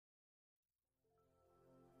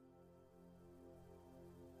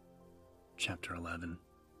Chapter 11.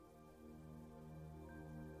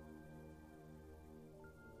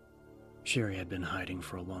 Sherry had been hiding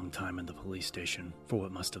for a long time in the police station for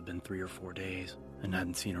what must have been 3 or 4 days, and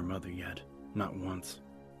hadn't seen her mother yet, not once,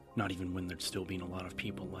 not even when there'd still been a lot of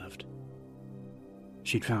people left.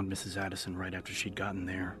 She'd found Mrs. Addison right after she'd gotten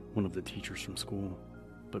there, one of the teachers from school,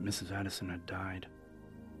 but Mrs. Addison had died.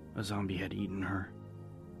 A zombie had eaten her.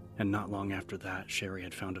 And not long after that, Sherry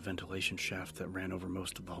had found a ventilation shaft that ran over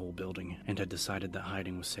most of the whole building and had decided that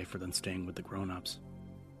hiding was safer than staying with the grown-ups,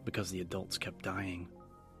 because the adults kept dying,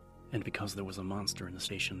 and because there was a monster in the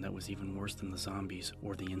station that was even worse than the zombies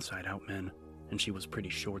or the inside-out men, and she was pretty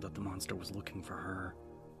sure that the monster was looking for her.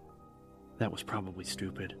 That was probably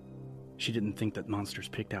stupid. She didn't think that monsters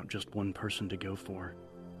picked out just one person to go for,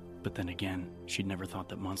 but then again, she'd never thought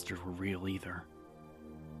that monsters were real either.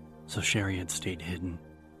 So Sherry had stayed hidden.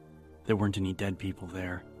 There weren't any dead people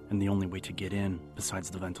there, and the only way to get in, besides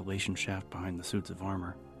the ventilation shaft behind the suits of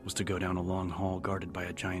armor, was to go down a long hall guarded by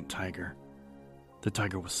a giant tiger. The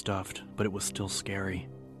tiger was stuffed, but it was still scary,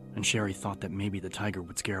 and Sherry thought that maybe the tiger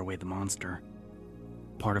would scare away the monster.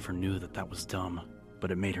 Part of her knew that that was dumb, but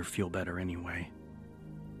it made her feel better anyway.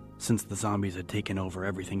 Since the zombies had taken over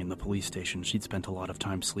everything in the police station, she'd spent a lot of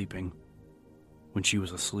time sleeping. When she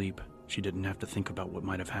was asleep, she didn't have to think about what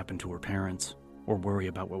might have happened to her parents, or worry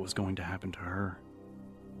about what was going to happen to her.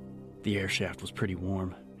 The air shaft was pretty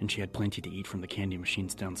warm, and she had plenty to eat from the candy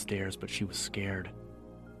machines downstairs, but she was scared.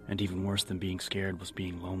 And even worse than being scared was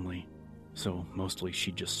being lonely, so mostly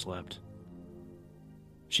she just slept.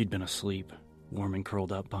 She'd been asleep, warm and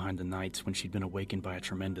curled up behind the nights when she'd been awakened by a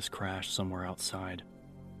tremendous crash somewhere outside.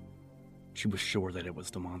 She was sure that it was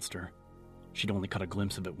the monster. She'd only caught a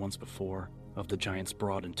glimpse of it once before, of the giant's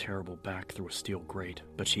broad and terrible back through a steel grate,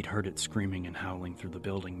 but she'd heard it screaming and howling through the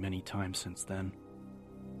building many times since then.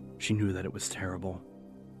 She knew that it was terrible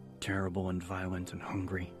and violent and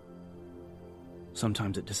hungry.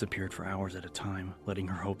 Sometimes it disappeared for hours at a time, letting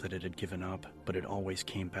her hope that it had given up, but it always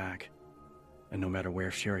came back. And no matter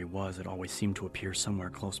where Sherry was, it always seemed to appear somewhere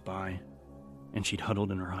close by. And she'd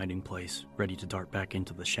huddled in her hiding place, ready to dart back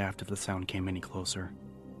into the shaft if the sound came any closer.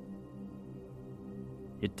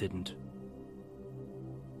 It didn't.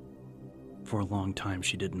 For a long time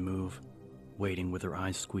she didn't move, waiting with her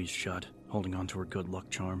eyes squeezed shut, holding on to her good luck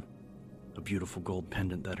charm, a beautiful gold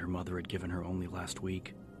pendant that her mother had given her only last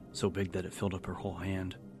week, so big that it filled up her whole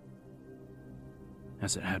hand.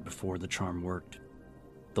 As it had before, the charm worked.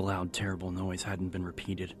 The loud, terrible noise hadn't been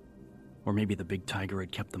repeated, or maybe the big tiger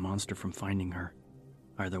had kept the monster from finding her.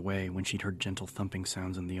 Either way, when she'd heard gentle thumping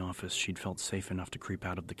sounds in the office, she'd felt safe enough to creep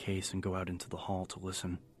out of the case and go out into the hall to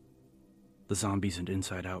listen. The zombies and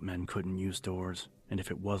inside-out men couldn't use doors, and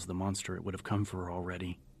if it was the monster, it would have come for her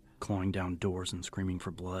already, clawing down doors and screaming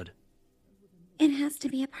for blood. It has to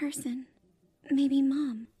be a person. Maybe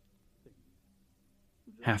Mom.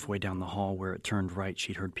 Halfway down the hall where it turned right,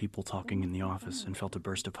 she'd heard people talking in the office and felt a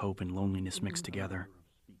burst of hope and loneliness mixed together.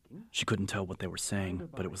 She couldn't tell what they were saying,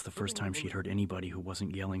 but it was the first time she'd heard anybody who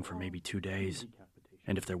wasn't yelling for maybe 2 days.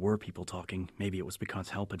 And if there were people talking, maybe it was because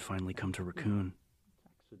help had finally come to Raccoon.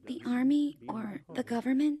 The army, or the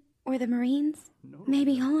government, or the Marines?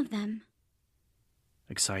 Maybe all of them.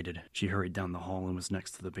 Excited, she hurried down the hall and was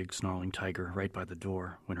next to the big snarling tiger right by the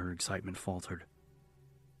door when her excitement faltered.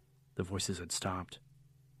 The voices had stopped.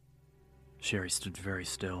 Sherry stood very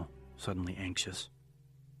still, suddenly anxious.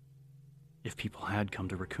 If people had come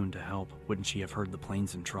to Raccoon to help, wouldn't she have heard the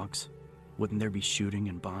planes and trucks? Wouldn't there be shooting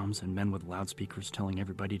and bombs and men with loudspeakers telling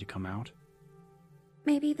everybody to come out?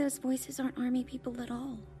 Maybe those voices aren't army people at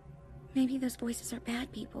all. Maybe those voices are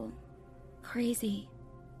bad people. Crazy.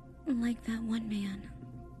 Like that one man.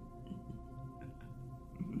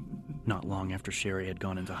 Not long after Sherry had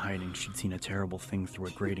gone into hiding, she'd seen a terrible thing through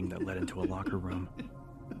a grating that led into a locker room.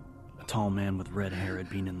 A tall man with red hair had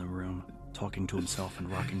been in the room, talking to himself and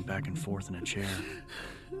rocking back and forth in a chair.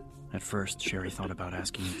 At first, Sherry thought about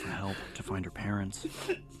asking him for help to find her parents,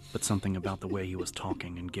 but something about the way he was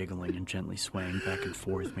talking and giggling and gently swaying back and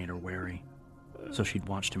forth made her wary, so she'd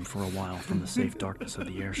watched him for a while from the safe darkness of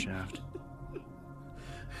the air shaft.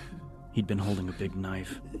 He'd been holding a big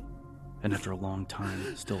knife, and after a long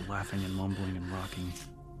time, still laughing and mumbling and rocking,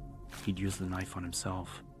 he'd used the knife on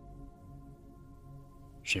himself.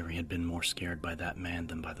 Sherry had been more scared by that man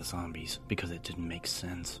than by the zombies, because it didn't make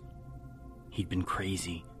sense. He'd been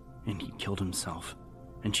crazy, and he'd killed himself,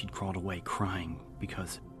 and she'd crawled away crying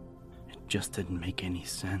because it just didn't make any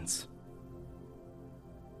sense.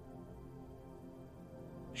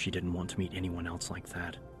 She didn't want to meet anyone else like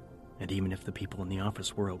that, and even if the people in the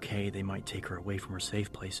office were okay, they might take her away from her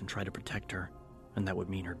safe place and try to protect her, and that would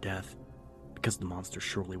mean her death, because the monster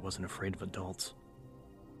surely wasn't afraid of adults.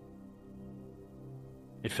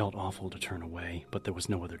 It felt awful to turn away, but there was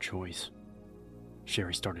no other choice.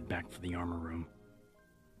 Sherry started back for the armor room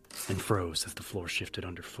and froze as the floor shifted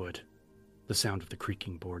underfoot. The sound of the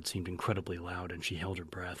creaking board seemed incredibly loud, and she held her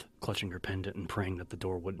breath, clutching her pendant and praying that the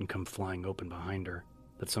door wouldn't come flying open behind her,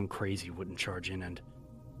 that some crazy wouldn't charge in and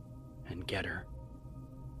get her.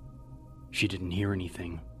 She didn't hear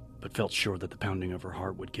anything, but felt sure that the pounding of her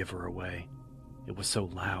heart would give her away. It was so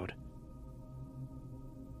loud.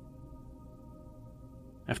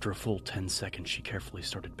 After a full 10 seconds, she carefully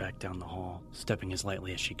started back down the hall, stepping as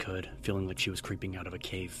lightly as she could, feeling like she was creeping out of a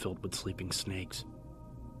cave filled with sleeping snakes.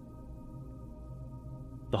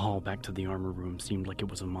 The hall back to the armor room seemed like it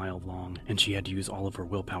was a mile long, and she had to use all of her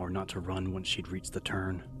willpower not to run once she'd reached the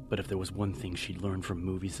turn. But if there was one thing she'd learned from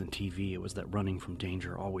movies and TV, it was that running from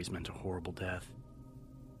danger always meant a horrible death.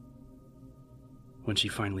 When she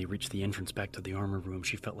finally reached the entrance back to the armor room,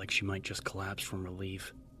 she felt like she might just collapse from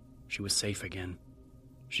relief. She was safe again.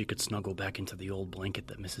 She could snuggle back into the old blanket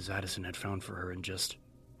that Mrs. Addison had found for her and just...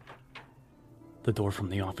 The door from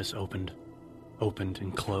the office opened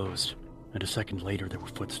and closed, and a second later there were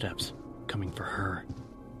footsteps coming for her.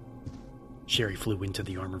 Sherry flew into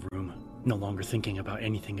the armor room, no longer thinking about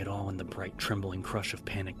anything at all in the bright, trembling crush of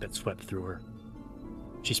panic that swept through her.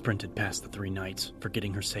 She sprinted past the 3 knights,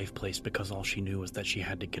 forgetting her safe place because all she knew was that she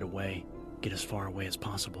had to get away, get as far away as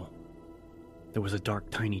possible. There was a dark,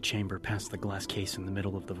 tiny chamber past the glass case in the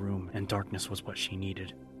middle of the room, and darkness was what she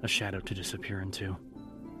needed, a shadow to disappear into.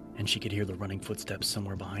 And she could hear the running footsteps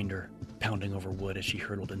somewhere behind her, pounding over wood as she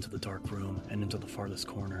hurtled into the dark room and into the farthest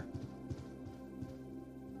corner.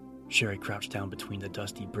 Sherry crouched down between the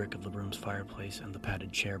dusty brick of the room's fireplace and the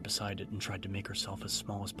padded chair beside it and tried to make herself as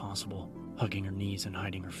small as possible, hugging her knees and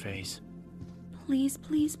hiding her face. Please,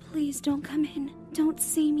 please, please don't come in. Don't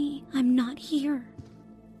see me. I'm not here.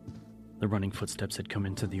 The running footsteps had come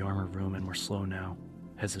into the armor room and were slow now,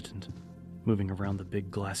 hesitant, moving around the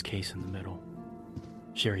big glass case in the middle.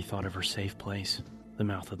 Sherry thought of her safe place, the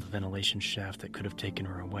mouth of the ventilation shaft that could have taken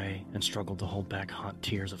her away, and struggled to hold back hot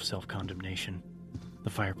tears of self-condemnation. The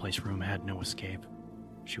fireplace room had no escape.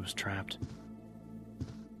 She was trapped.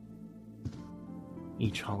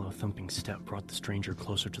 Each hollow thumping step brought the stranger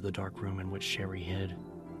closer to the dark room in which Sherry hid.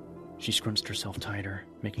 She scrunched herself tighter,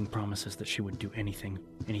 making promises that she would do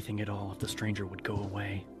anything at all if the stranger would go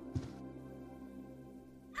away.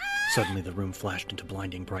 Suddenly the room flashed into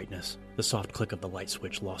blinding brightness, the soft click of the light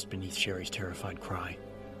switch lost beneath Sherry's terrified cry.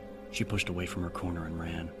 She pushed away from her corner and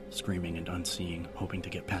ran, screaming and unseeing, hoping to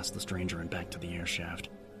get past the stranger and back to the air shaft.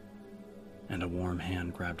 And a warm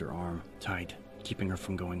hand grabbed her arm, tight, keeping her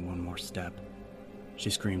from going one more step. She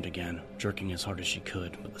screamed again, jerking as hard as she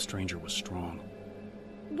could, but the stranger was strong.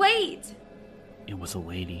 Wait! It was a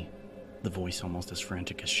lady, the voice almost as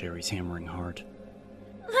frantic as Sherry's hammering heart.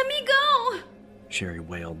 Let me go! Sherry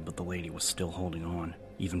wailed, but the lady was still holding on,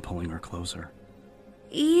 even pulling her closer.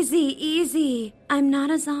 Easy, easy. I'm not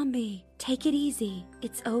a zombie. Take it easy.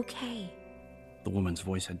 It's okay. The woman's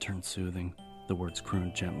voice had turned soothing, the words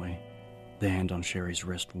crooned gently, the hand on Sherry's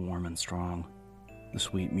wrist warm and strong. The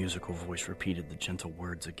sweet musical voice repeated the gentle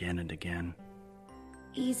words again and again.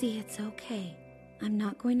 Easy, it's okay. I'm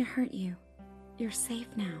not going to hurt you. You're safe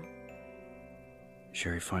now.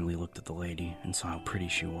 Sherry finally looked at the lady and saw how pretty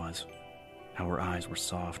she was, how her eyes were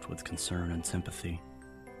soft with concern and sympathy.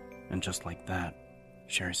 And just like that,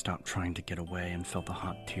 Sherry stopped trying to get away and felt the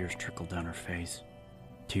hot tears trickle down her face.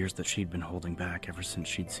 Tears that she'd been holding back ever since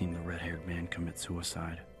she'd seen the red-haired man commit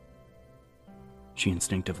suicide. She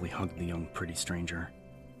instinctively hugged the young, pretty stranger,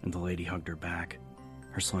 and the lady hugged her back,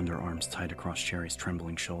 her slender arms tight across Sherry's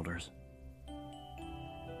trembling shoulders.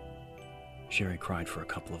 Sherry cried for a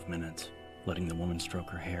couple of minutes, letting the woman stroke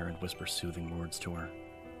her hair and whisper soothing words to her.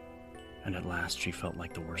 And at last she felt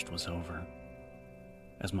like the worst was over.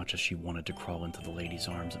 As much as she wanted to crawl into the lady's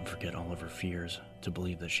arms and forget all of her fears, to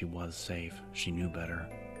believe that she was safe, she knew better.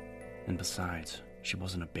 And besides, she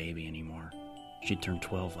wasn't a baby anymore. She'd turned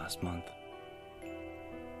 12 last month.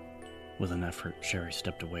 With an effort, Sherry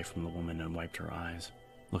stepped away from the woman and wiped her eyes,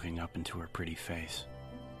 looking up into her pretty face.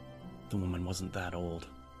 The woman wasn't that old,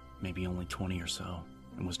 maybe only 20 or so,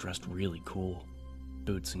 and was dressed really cool.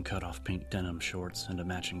 Boots and cut-off pink denim shorts and a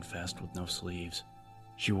matching vest with no sleeves.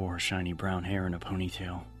 She wore her shiny brown hair in a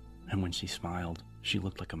ponytail, and when she smiled, she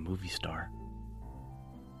looked like a movie star.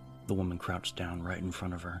 The woman crouched down right in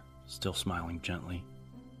front of her, still smiling gently.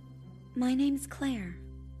 My name's Claire.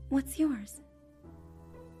 What's yours?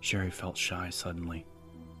 Sherry felt shy suddenly,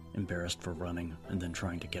 embarrassed for running and then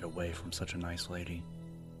trying to get away from such a nice lady.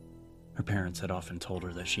 Her parents had often told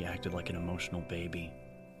her that she acted like an emotional baby,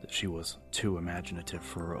 that she was too imaginative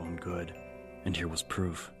for her own good, and here was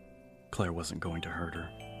proof. Claire wasn't going to hurt her.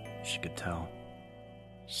 She could tell.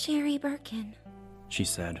 Sherry Birkin, she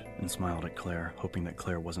said, and smiled at Claire, hoping that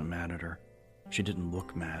Claire wasn't mad at her. She didn't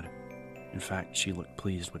look mad. In fact, she looked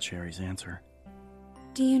pleased with Sherry's answer.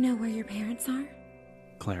 Do you know where your parents are?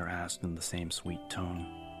 Claire asked in the same sweet tone.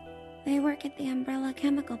 They work at the Umbrella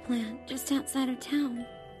Chemical Plant, just outside of town.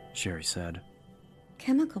 Sherry said.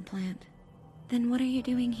 Chemical plant? Then what are you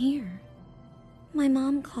doing here? My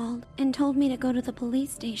mom called and told me to go to the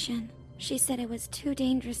police station. She said it was too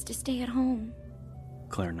dangerous to stay at home.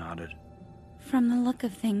 Claire nodded. From the look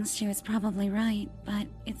of things, she was probably right, but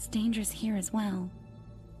it's dangerous here as well.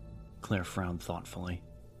 Claire frowned thoughtfully,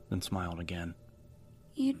 then smiled again.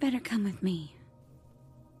 You'd better come with me.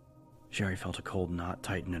 Sherry felt a cold knot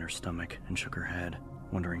tighten in her stomach and shook her head,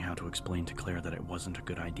 wondering how to explain to Claire that it wasn't a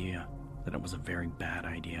good idea, that it was a very bad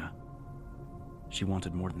idea. She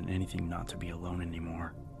wanted more than anything not to be alone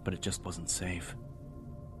anymore, but it just wasn't safe.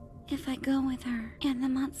 If I go with her and the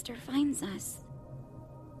monster finds us...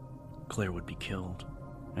 Claire would be killed,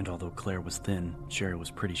 and although Claire was thin, Sherry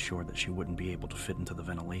was pretty sure that she wouldn't be able to fit into the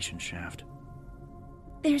ventilation shaft.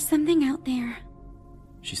 There's something out there,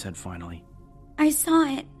 she said finally. I saw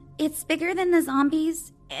it. It's bigger than the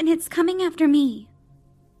zombies, and it's coming after me.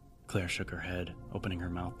 Claire shook her head, opening her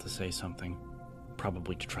mouth to say something,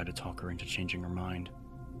 probably to try to talk her into changing her mind.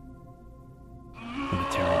 When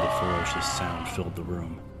a terrible, ferocious sound filled the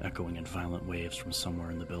room, echoing in violent waves from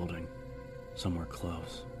somewhere in the building, somewhere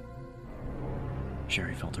close.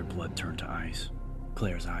 Sherry felt her blood turn to ice.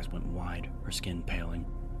 Claire's eyes went wide, her skin paling.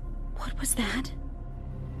 What was that?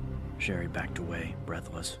 Sherry backed away,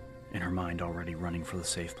 breathless, in her mind already running for the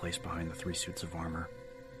safe place behind the 3 suits of armor.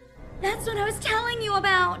 That's what I was telling you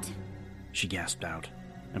about! She gasped out,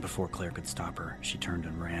 and before Claire could stop her, she turned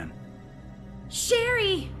and ran.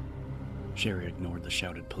 Sherry! Sherry ignored the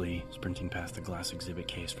shouted plea, sprinting past the glass exhibit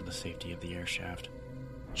case for the safety of the air shaft.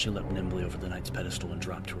 She leapt nimbly over the knight's pedestal and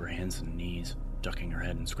dropped to her hands and knees, ducking her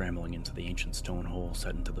head and scrambling into the ancient stone hole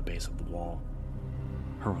set into the base of the wall.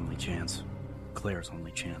 Her only chance, Claire's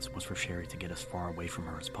only chance, was for Sherry to get as far away from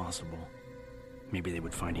her as possible. Maybe they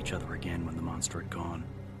would find each other again when the monster had gone.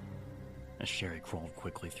 As Sherry crawled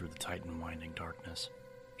quickly through the tight and winding darkness,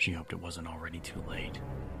 she hoped it wasn't already too late.